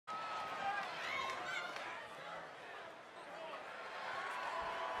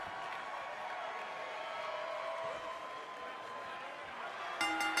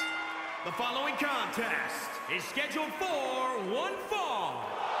The following contest is scheduled for one fall.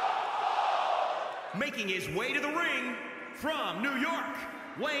 Making his way to the ring from New York,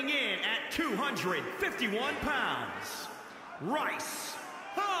 weighing in at 251 pounds,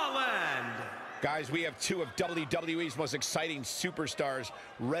 Holland. Guys, we have two of WWE's most exciting superstars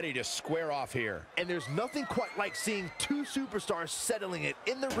ready to square off here. And there's nothing quite like seeing two superstars settling it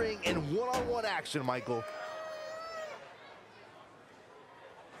in the ring in one-on-one action, Michael.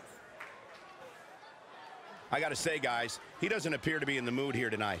 I gotta say, guys, he doesn't appear to be in the mood here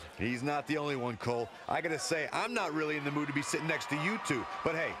tonight. He's not the only one, Cole. I gotta say, I'm not really in the mood to be sitting next to you two.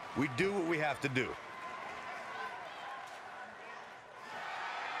 But hey, we do what we have to do.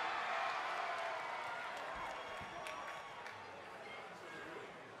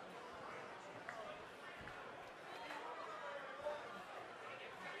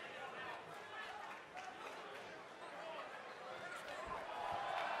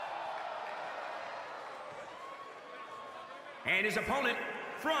 And his opponent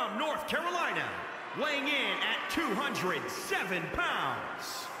from North Carolina, weighing in at 207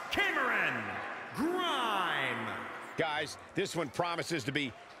 pounds, Cameron Grimes. Guys, this one promises to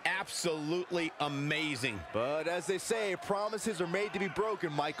be absolutely amazing. But as they say, promises are made to be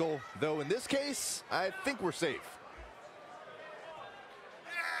broken, Michael. Though in this case, I think we're safe.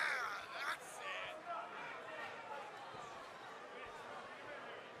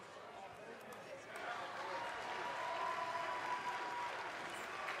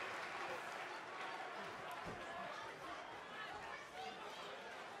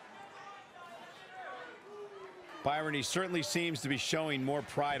 Byron, he certainly seems to be showing more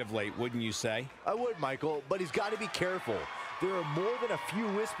pride of late, wouldn't you say? I would, Michael, but he's got to be careful. There are more than a few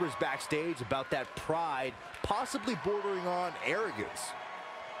whispers backstage about that pride, possibly bordering on arrogance.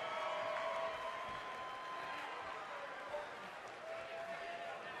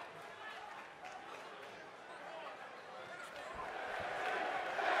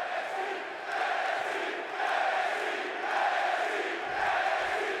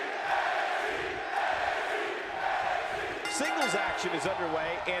 Singles action is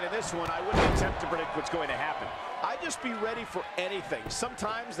underway, and in this one, I wouldn't attempt to predict what's going to happen. I'd just be ready for anything.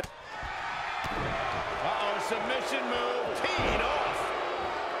 Sometimes... Uh-oh, submission move, teed off.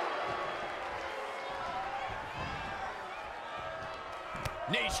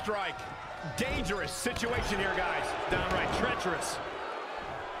 Knee strike. Dangerous situation here, guys. Downright treacherous.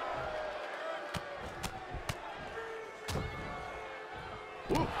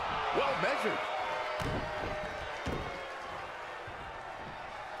 Ooh, well measured.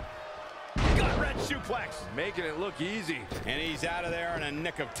 Suplex. Making it look easy. And he's out of there in a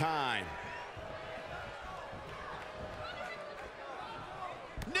nick of time.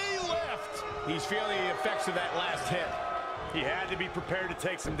 Knee lift. He's feeling the effects of that last hit. He had to be prepared to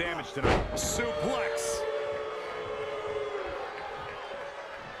take some damage tonight. Suplex.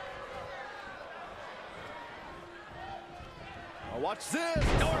 Now watch this.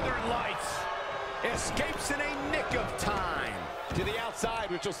 Northern Lights. Escapes in a nick of time. To the outside,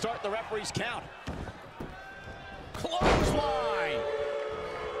 which will start the referee's count. Clothesline.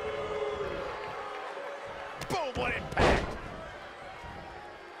 Boom, what impact.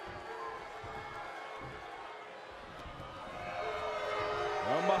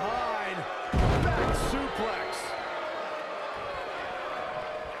 From behind. Back suplex.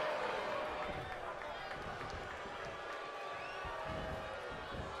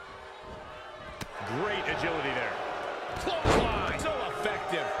 Great agility there. Clothesline. So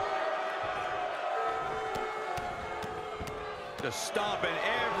effective. To stomp in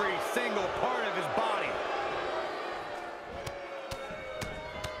every single part of his body.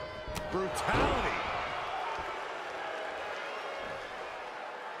 Brutality.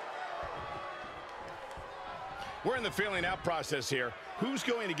 We're in the feeling out process here. Who's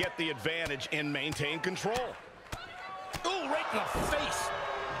going to get the advantage and maintain control? Oh, right in the face.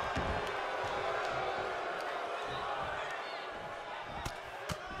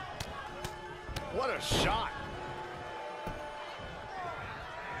 What a shot.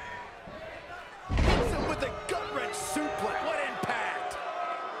 With a gut-wrench suplex. What impact!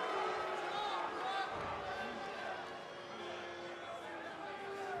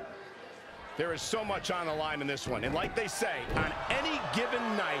 There is so much on the line in this one. And like they say, on any given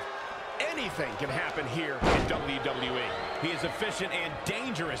night, anything can happen here in WWE. He is efficient and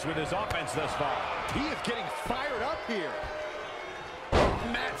dangerous with his offense thus far. He is getting fired up here.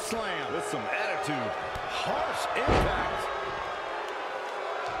 Mat slam. With some attitude. Harsh impact.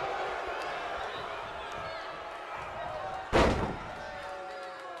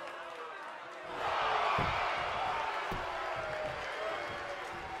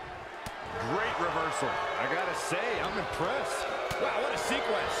 say, I'm impressed. Wow, what a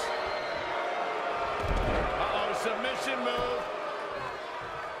sequence. Uh-oh, submission move.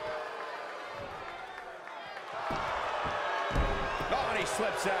 Oh, and he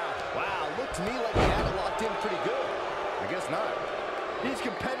slips out. Wow, looked to me like he had it locked in pretty good. I guess not. These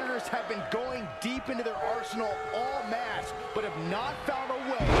competitors have been going deep into their arsenal all match, but have not found a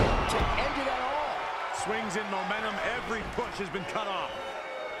way to end it at all. Swings in momentum, every push has been cut off.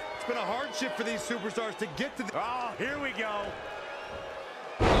 It's been a hardship for these superstars to get to the... Oh, here we go.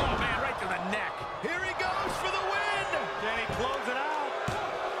 Oh, man, right to the neck. Here he goes for the win. Can he close it out?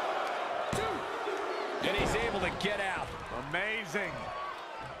 And he's able to get out. Amazing.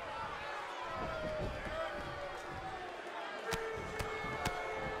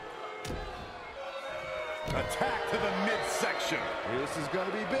 Attack to the midsection. This is going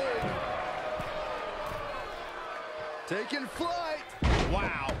to be big. Taking flight.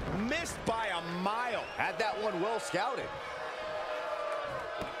 Wow, missed by a mile. Had that one well scouted.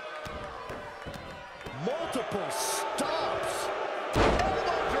 Multiple stops.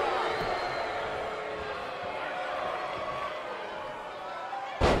 Elbow drop.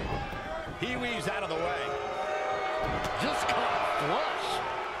 He weaves out of the way. Just caught flush.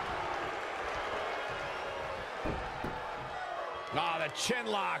 Ah, the chin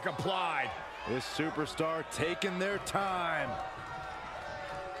lock applied. This superstar taking their time.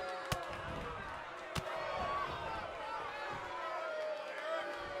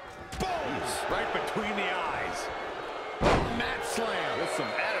 Boom! Right between the eyes. Mat slam. With some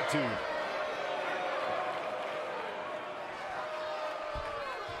attitude.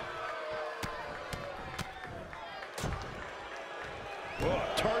 Oh,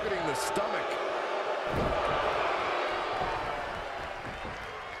 targeting the stomach.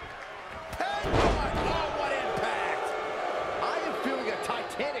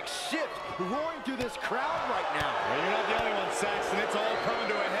 Titanic shift roaring through this crowd right now. Well, you're not the only one, Saxton. It's all coming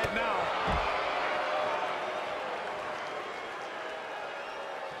to a head now.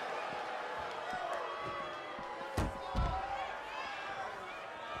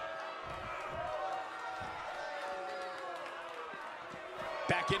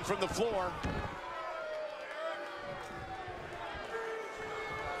 Back in from the floor.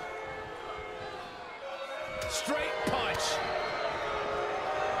 Straight punch.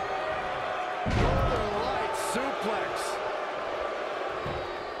 Northern Light suplex.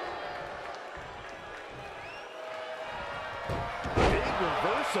 Big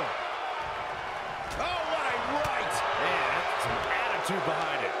reversal. Oh, what a right. Man, that's some attitude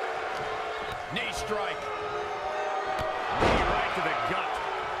behind it. Knee strike. Knee right to the gut.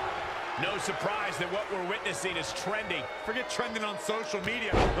 No surprise that what we're witnessing is trending. Forget trending on social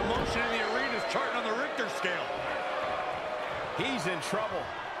media. The motion in the arena is charting on the Richter scale. He's in trouble.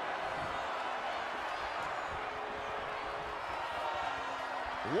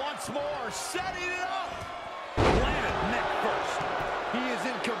 Once more, setting it up. Planted neck first. He is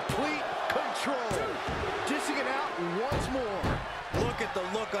in complete control. Dishing it out once more. Look at the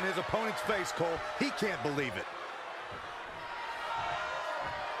look on his opponent's face, Cole. He can't believe it.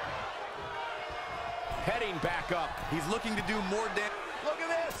 Heading back up. He's looking to do more damage. Look at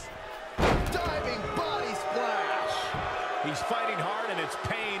this. Diving body splash. He's fighting hard and it's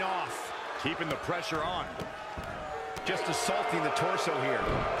paying off. Keeping the pressure on. Just assaulting the torso here.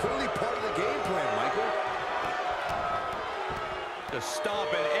 Clearly part of the game plan, Michael. Just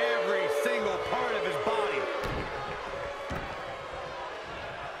stomping every single part of his body.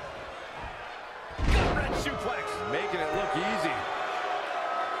 Red suplex. Making it look easy.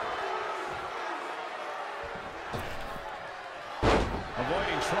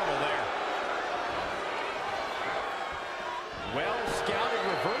 Avoiding trouble there. Well-scouted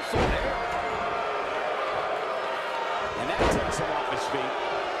reversal there. And that takes him off his feet.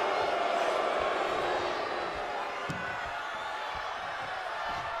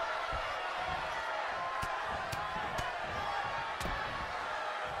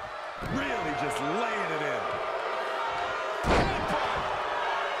 Really just laying it in.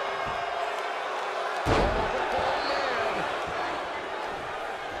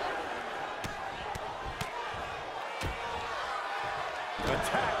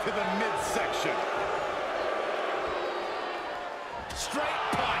 Attack to the midsection. Straight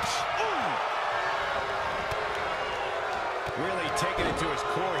punch. Ooh. Really taking it to his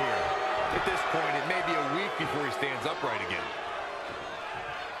core here. At this point, it may be a week before he stands upright again.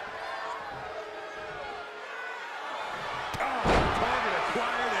 Target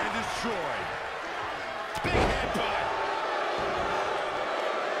acquired and destroyed. Big headbutt.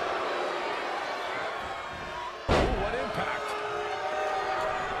 Ooh, what impact.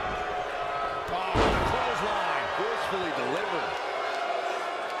 Oh, clothesline.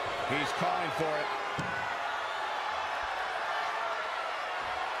 He's calling for it.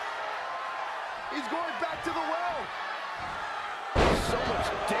 He's going back to the well. So much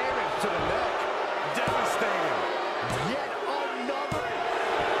damage to the neck. Devastating. Yet another.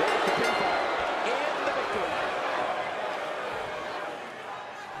 There's the pinfall and the victory.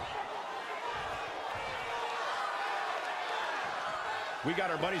 We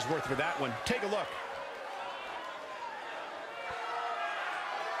got our money's worth for that one. Take a look.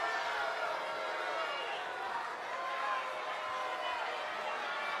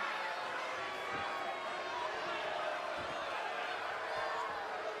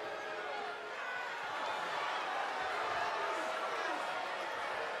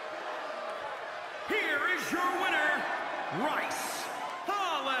 Here is your winner,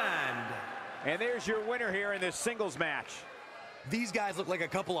 Holland. And there's your winner here in this singles match. These guys look like a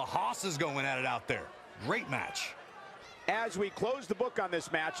couple of hosses going at it out there. Great match. As we close the book on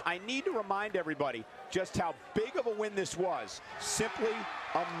this match, I need to remind everybody just how big of a win this was. Simply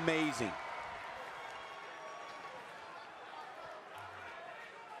amazing.